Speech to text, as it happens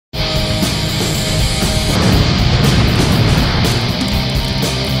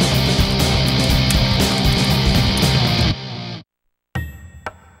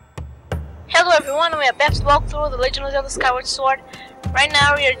everyone, we are back to walk through the Legend of Zelda Skyward Sword. Right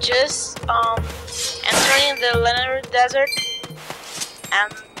now we are just entering the Lanayru desert,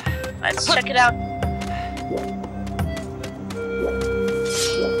 and let's check it out.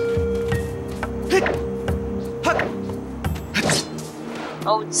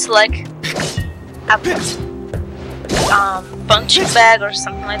 Oh, it's like a punching bag or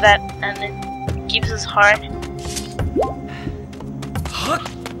something like that, and it gives us heart.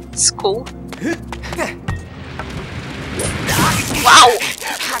 It's cool. Wow!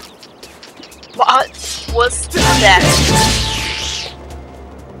 What was that?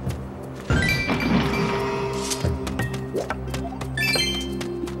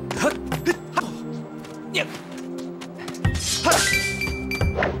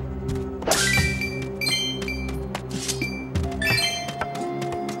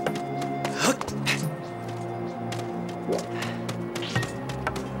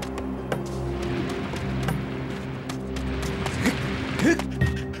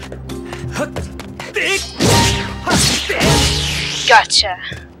 Gotcha.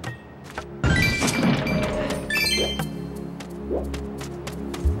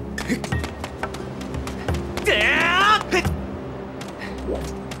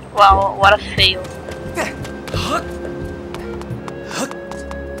 Wow, what a fail.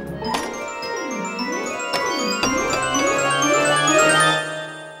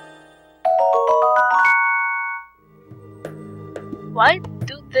 Why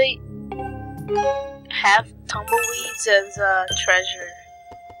do they have tumbleweeds as a treasure?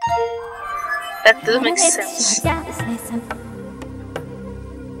 That doesn't make sense.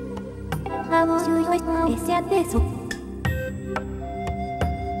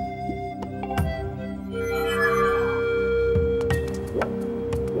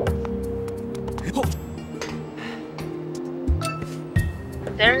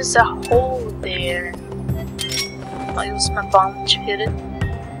 There's a hole there. I'll use my bomb to hit it.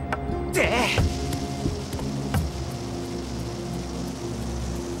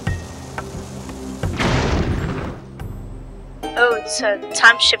 Oh, it's a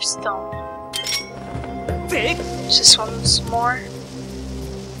time shift stone. Just once more.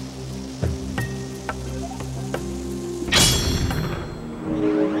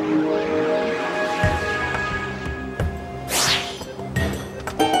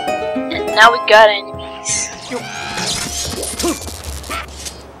 And now we got enemies.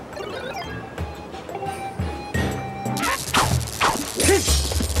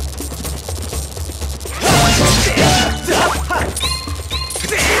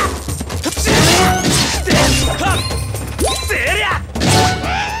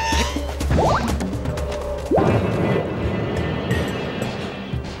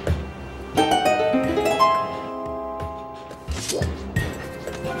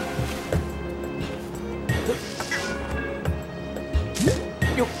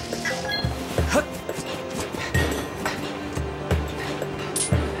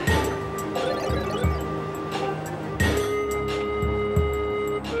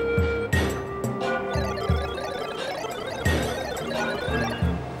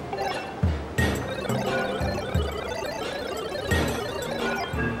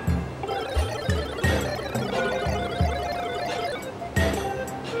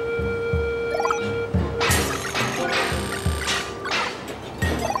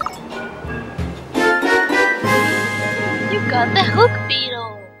 Got the hook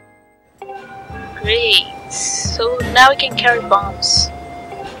beetle. Great. So now we can carry bombs.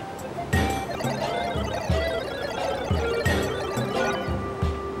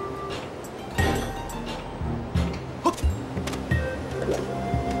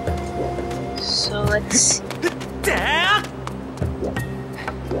 So let's see.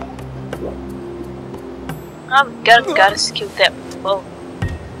 I've gotta skill that. Whoa.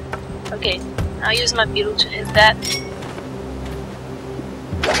 Okay, I'll use my beetle to hit that.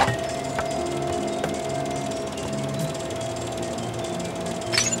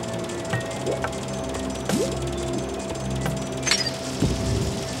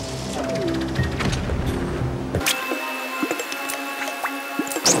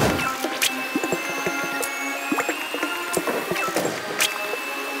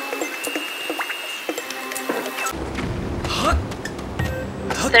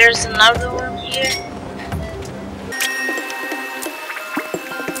 There's another one here.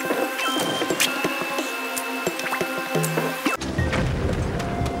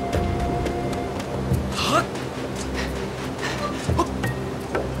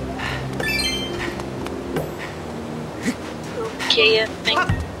 Okay, I think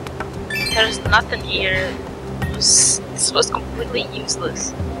there's nothing here. This was completely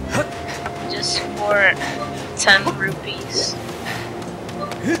useless. this for 10 rupees.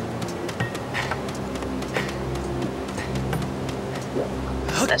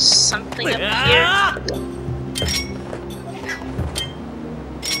 There's something up here.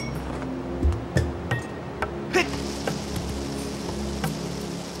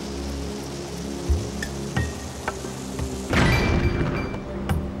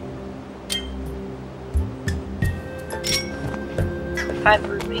 5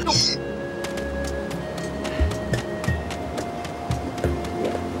 rupees.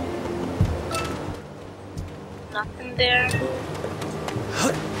 Nothing there.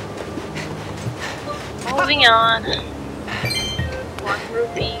 Moving on. 1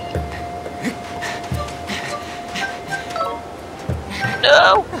 rupee.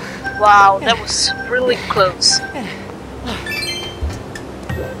 No! Wow, that was really close.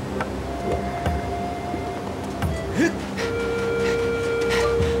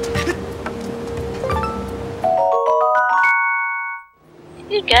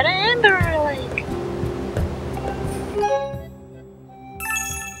 You got an amber lake.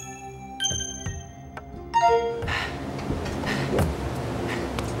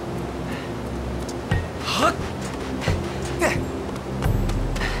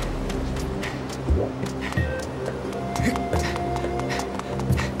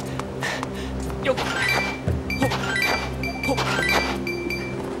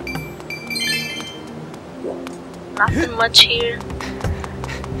 Nothing much here.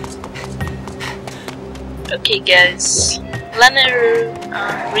 Okay guys, Lanayru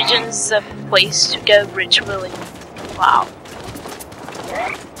region is a place to get rich really. Wow.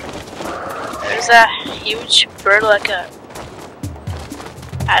 There's a huge bird like a,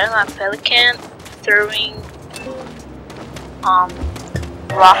 I don't know, a pelican throwing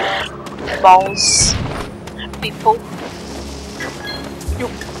rock balls at people.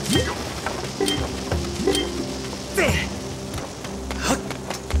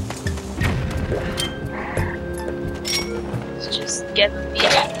 Let's just get me.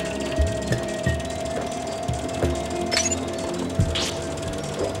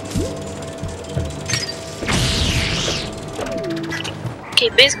 Okay,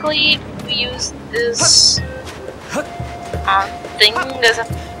 basically we use this thing as a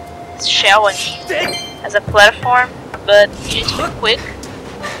shell and as a platform, but you need to be quick.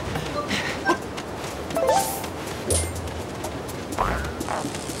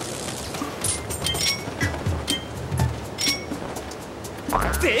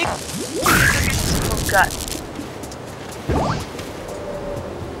 Oh god.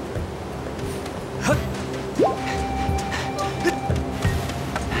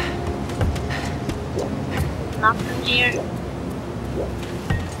 Nothing here.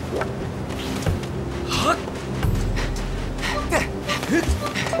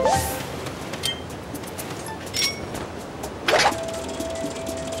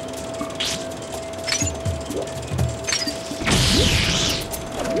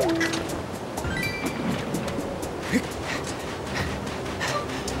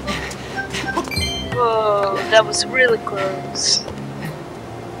 Whoa, that was really close.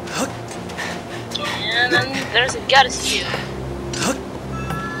 And then there's a goddess here.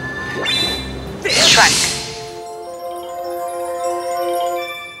 Strike.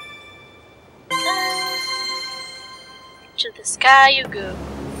 To the sky you go.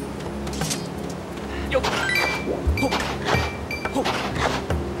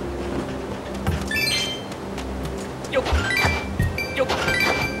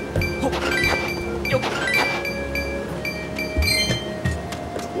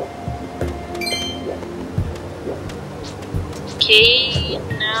 Okay,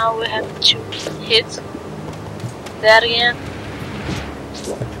 now we have to hit that again.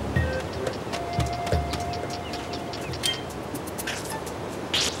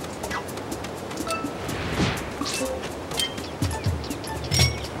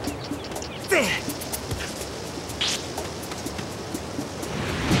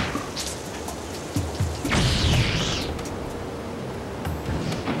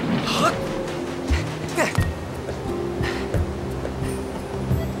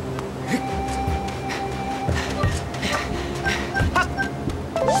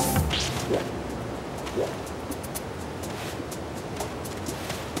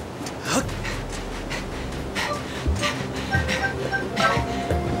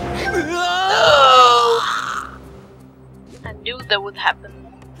 That would happen.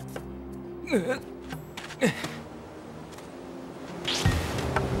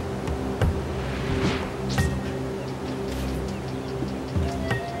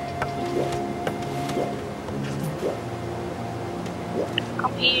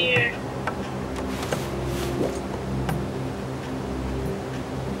 Come here.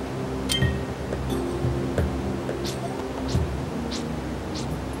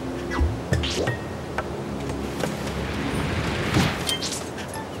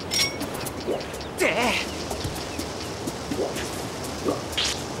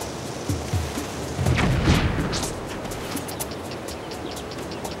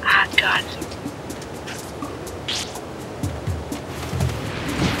 god.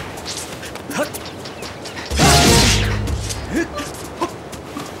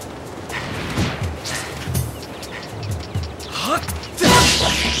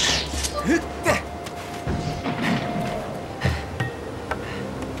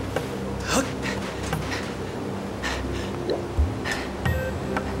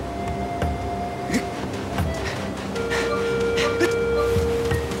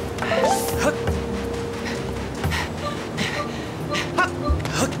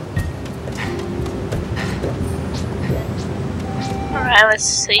 Alright, let's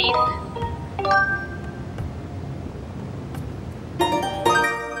see.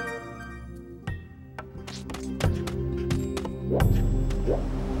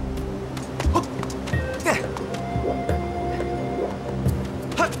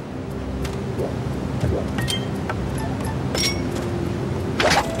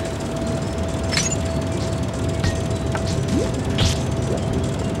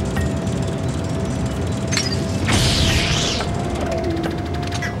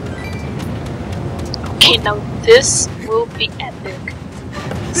 Okay, now this will be epic.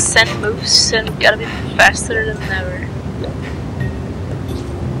 Sand moves and gotta be faster than ever.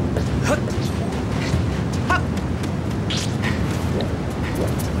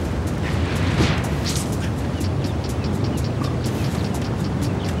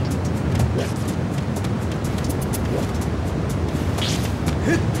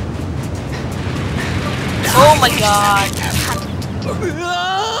 Oh my god!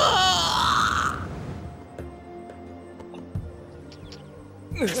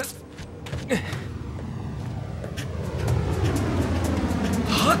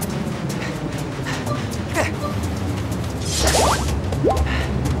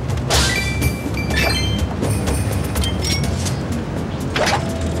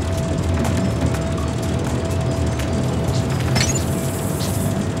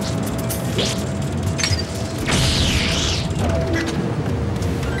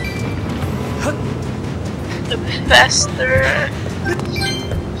 A bit faster.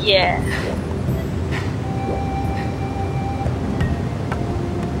 Yeah.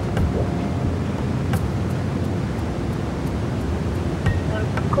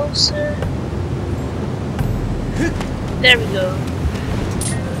 Closer. There we go.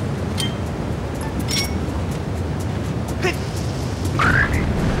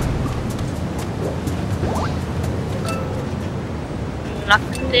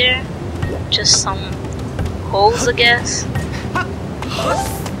 Nothing there. Just some holes, I guess.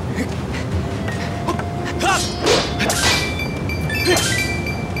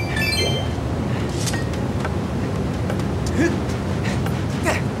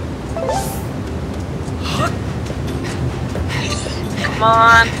 Come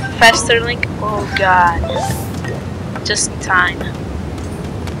on, faster Link. Oh god. Just in time.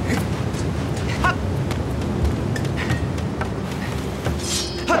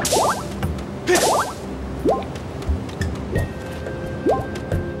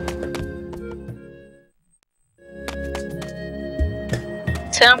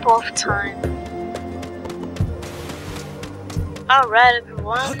 Temple of Time. Alright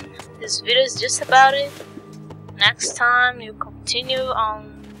everyone, this video is just about it. Next time you continue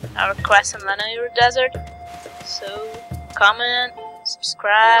on our quest in Lanayru Desert. So comment,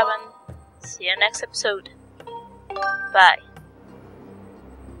 subscribe, and see you next episode. Bye.